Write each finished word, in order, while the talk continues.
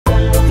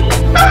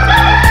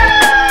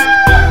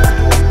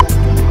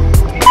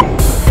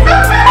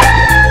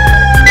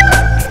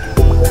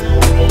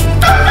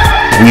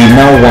We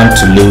now want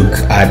to look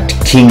at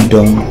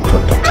Kingdom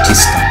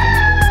Protoctista.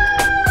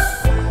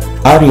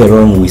 Earlier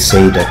on we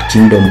said that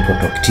Kingdom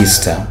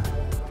Protoctista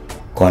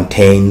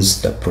contains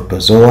the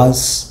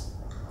protozoas,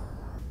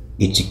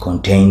 it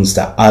contains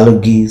the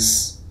algae,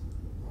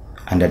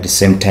 and at the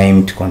same time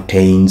it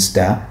contains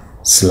the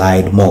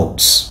slide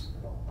modes.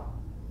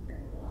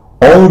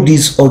 All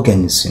these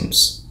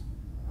organisms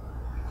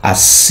are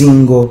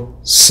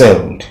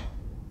single-celled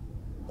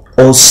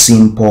or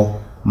simple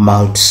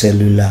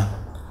multicellular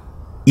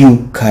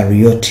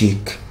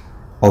eukaryotic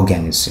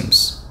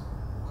organisms.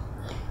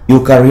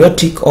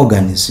 Eukaryotic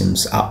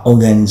organisms are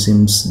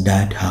organisms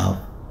that have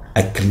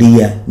a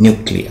clear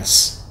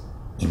nucleus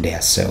in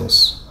their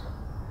cells,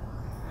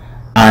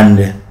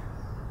 and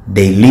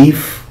they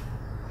live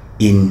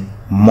in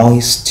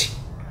moist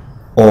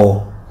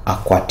or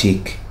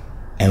aquatic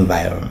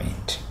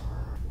environment.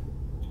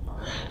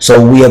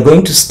 So we are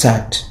going to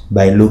start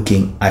by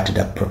looking at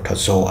the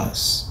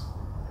protozoas.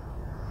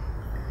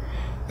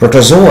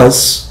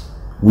 Protozoas,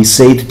 we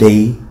said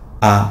they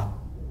are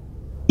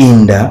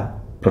in the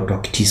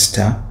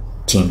Protoctista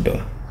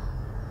kingdom.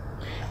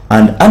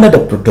 And under the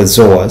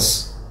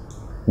protozoas,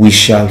 we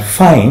shall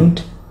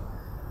find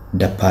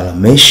the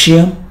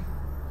palamecium,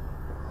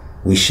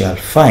 we shall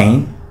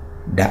find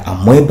the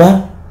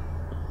amoeba,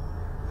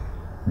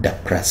 the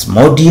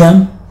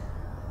plasmodium,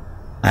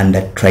 and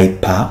the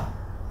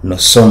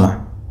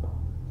trypanosoma.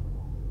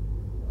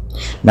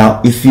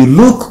 Now, if you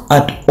look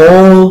at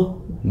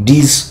all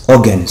these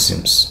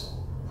organisms,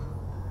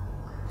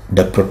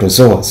 the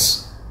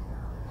protozoas,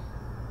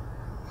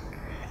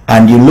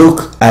 and you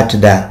look at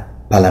the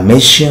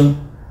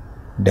palamecium,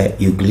 the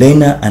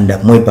euglena, and the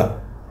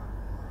amoeba,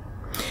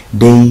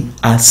 they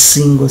are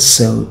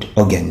single-celled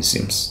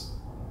organisms,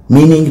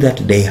 meaning that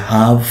they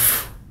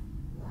have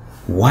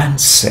one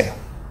cell.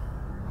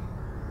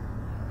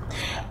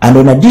 And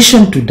in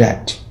addition to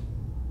that,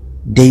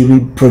 they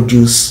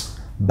reproduce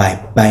by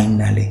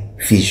binary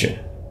fission.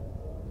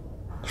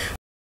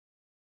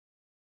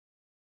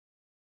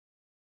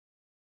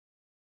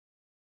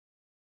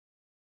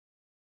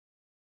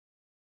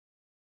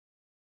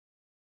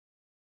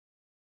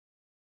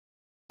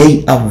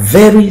 They are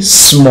very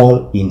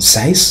small in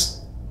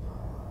size,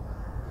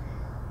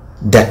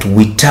 that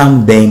we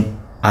term them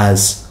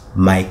as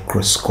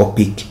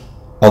microscopic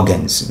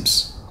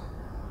organisms,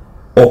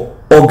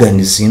 or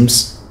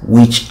organisms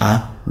which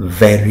are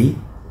very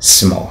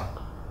small.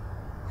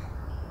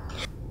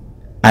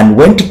 And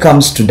when it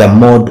comes to the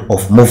mode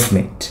of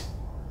movement,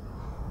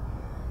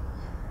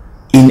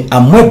 in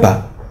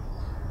amoeba,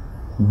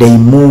 they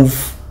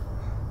move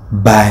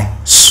by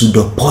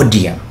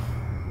pseudopodium.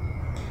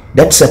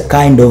 That's a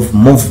kind of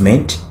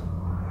movement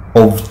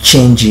of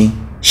changing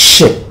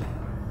shape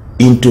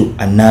into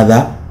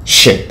another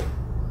shape.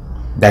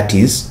 That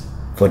is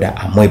for the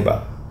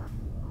amoeba.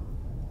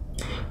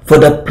 For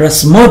the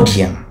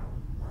plasmodium,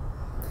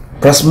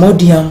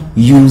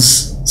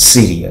 use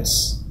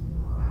cereus.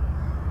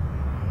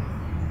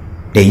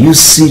 They use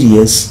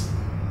cereus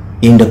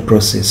in the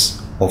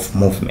process of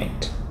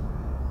movement.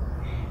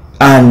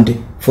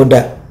 And for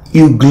the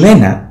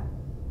euglena,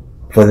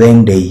 for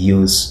them they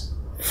use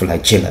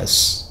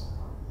flagellus.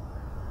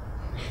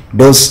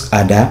 Those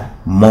are the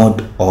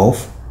mode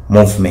of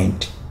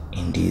movement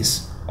in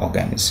these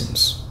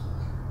organisms.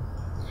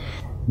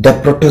 The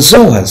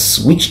protozoas,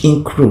 which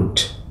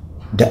include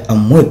the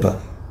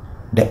amoeba,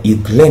 the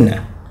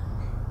euglena,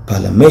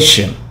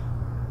 palamecium,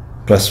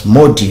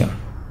 plasmodium,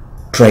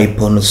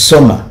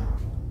 trypanosoma,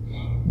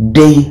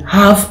 they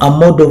have a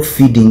mode of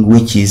feeding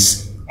which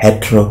is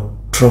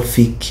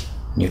heterotrophic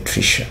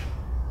nutrition,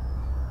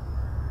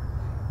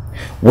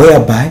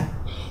 whereby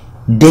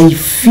they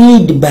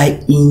feed by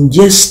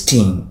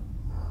ingesting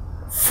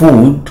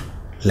food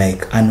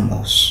like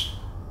animals.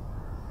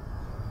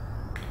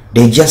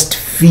 They just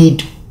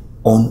feed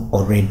on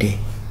already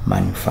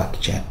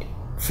manufactured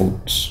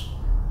foods.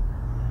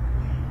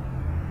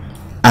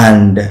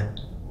 And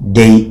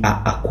they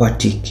are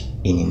aquatic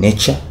in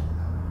nature,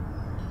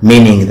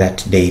 meaning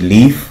that they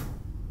live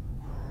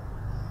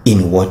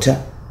in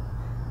water,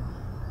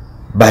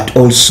 but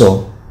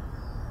also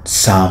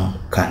some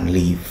can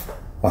live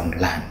on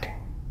land.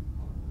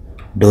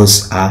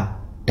 Those are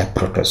the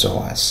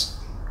protozoas,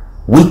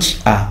 which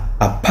are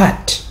a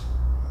part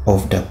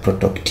of the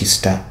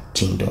Protoctista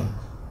kingdom.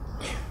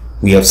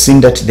 We have seen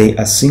that they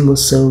are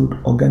single-celled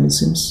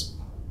organisms,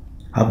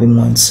 having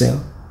one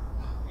cell.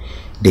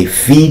 They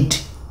feed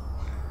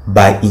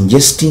by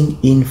ingesting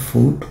in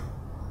food,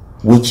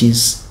 which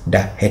is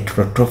the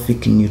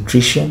heterotrophic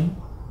nutrition.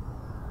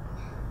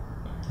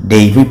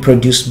 They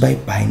reproduce by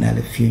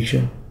binary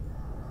fusion.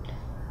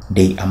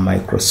 They are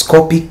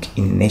microscopic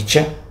in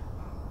nature,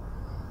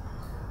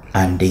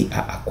 and they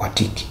are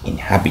aquatic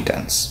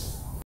inhabitants.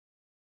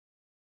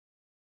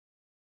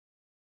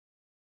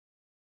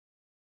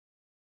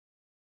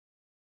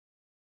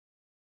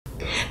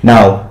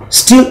 Now,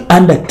 still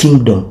under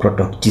Kingdom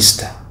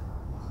Protoctista,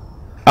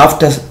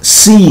 after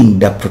seeing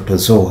the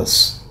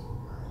protozoas,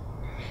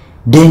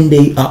 then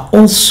they are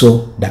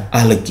also the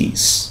algae.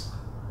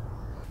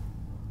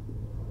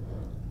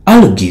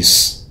 algae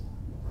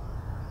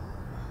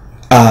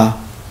are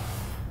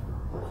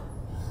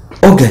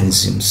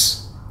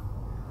organisms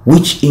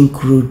which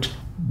include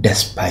the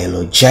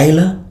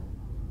spirogyra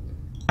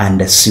and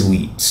the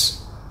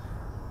seaweeds.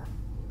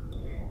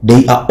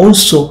 They are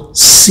also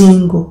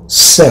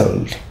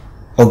single-celled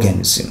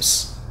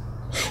organisms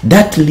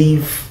that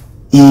live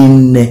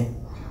in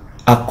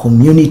a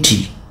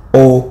community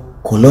or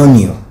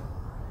colonial.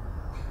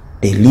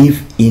 They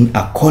live in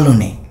a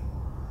colony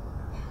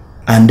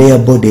and their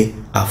body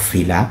are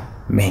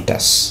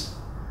filamentous.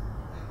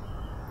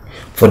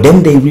 For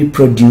them, they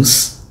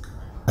reproduce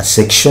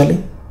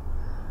asexually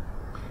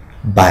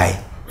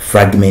by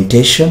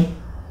fragmentation,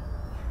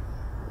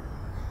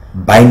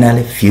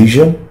 binary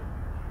fusion,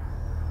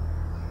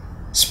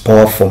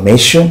 spore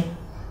formation,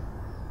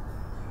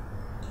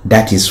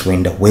 that is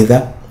when the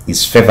weather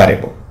is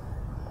favorable,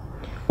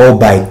 or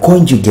by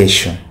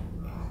conjugation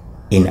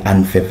in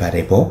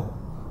unfavorable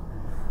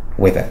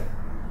weather.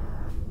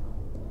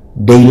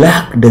 They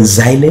lack the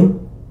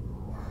xylem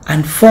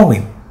and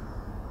phloem.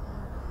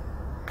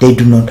 They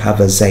do not have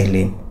a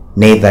xylem,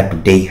 neither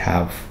do they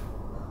have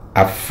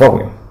a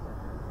phloem.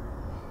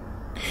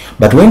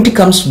 But when it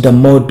comes to the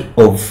mode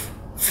of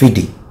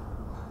feeding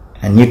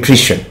and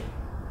nutrition,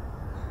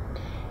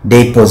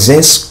 they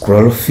possess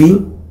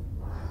chlorophyll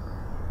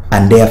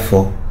and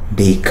therefore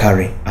they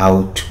carry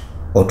out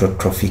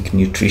autotrophic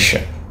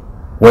nutrition,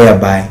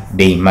 whereby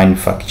they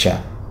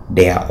manufacture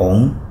their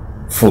own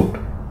food.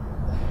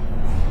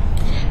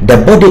 The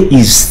body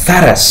is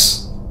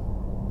thallus,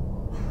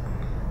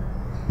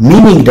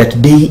 meaning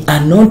that they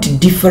are not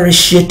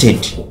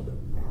differentiated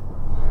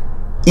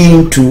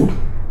into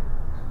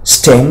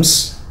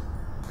stems,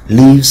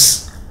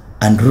 leaves,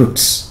 and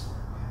roots.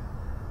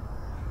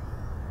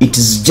 It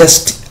is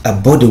just a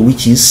body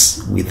which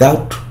is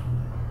without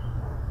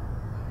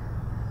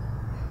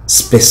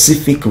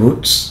specific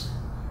roots,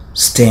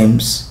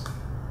 stems,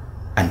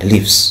 and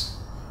leaves.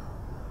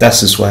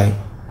 That is why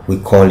we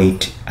call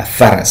it a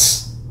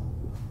thallus.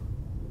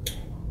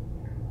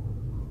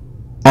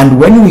 And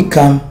when we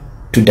come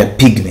to the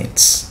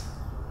pigments,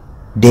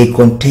 they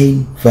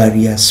contain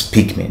various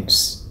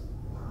pigments.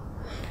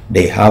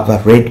 They have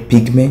a red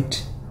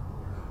pigment,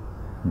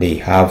 they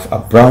have a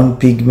brown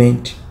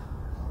pigment,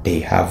 they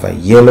have a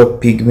yellow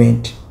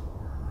pigment,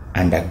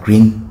 and a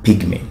green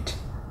pigment.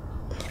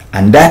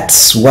 And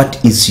that's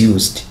what is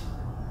used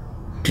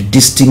to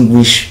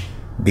distinguish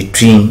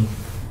between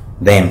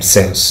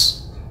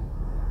themselves.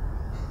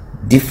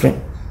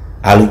 Different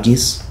algae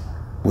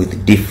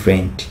with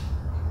different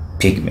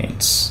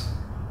pigments.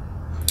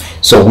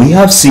 So we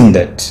have seen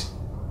that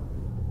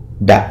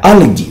the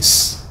algae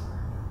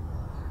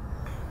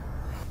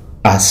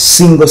are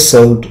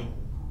single-celled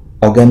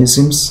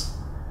organisms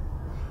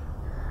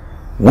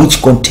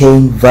which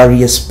contain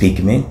various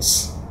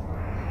pigments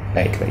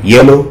like the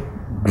yellow,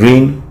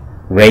 green,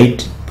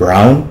 red,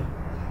 brown,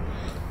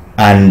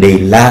 and they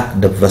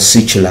lack the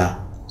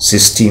vesicular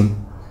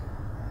system.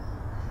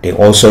 They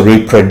also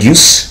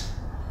reproduce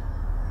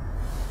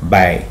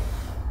by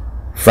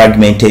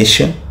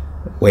fragmentation,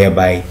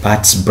 whereby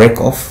parts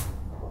break off,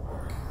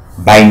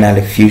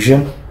 binary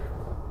fusion,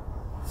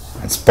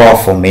 and spore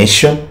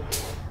formation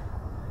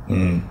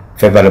in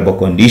favorable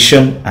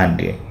condition,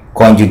 and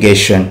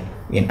conjugation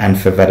in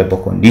unfavorable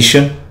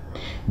condition.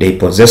 They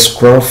possess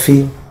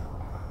chlorophyll,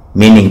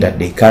 meaning that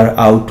they carry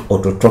out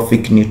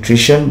autotrophic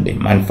nutrition, they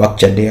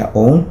manufacture their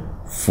own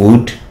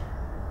food,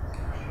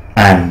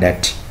 and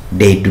that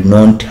they do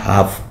not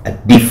have a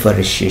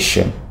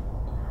differentiation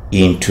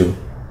into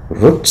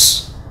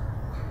roots,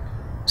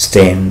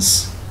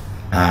 stems,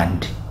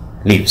 and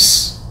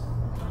leaves.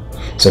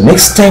 So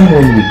next time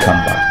when we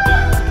come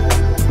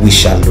back, we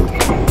shall look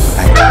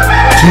at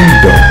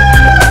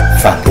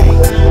kingdom family.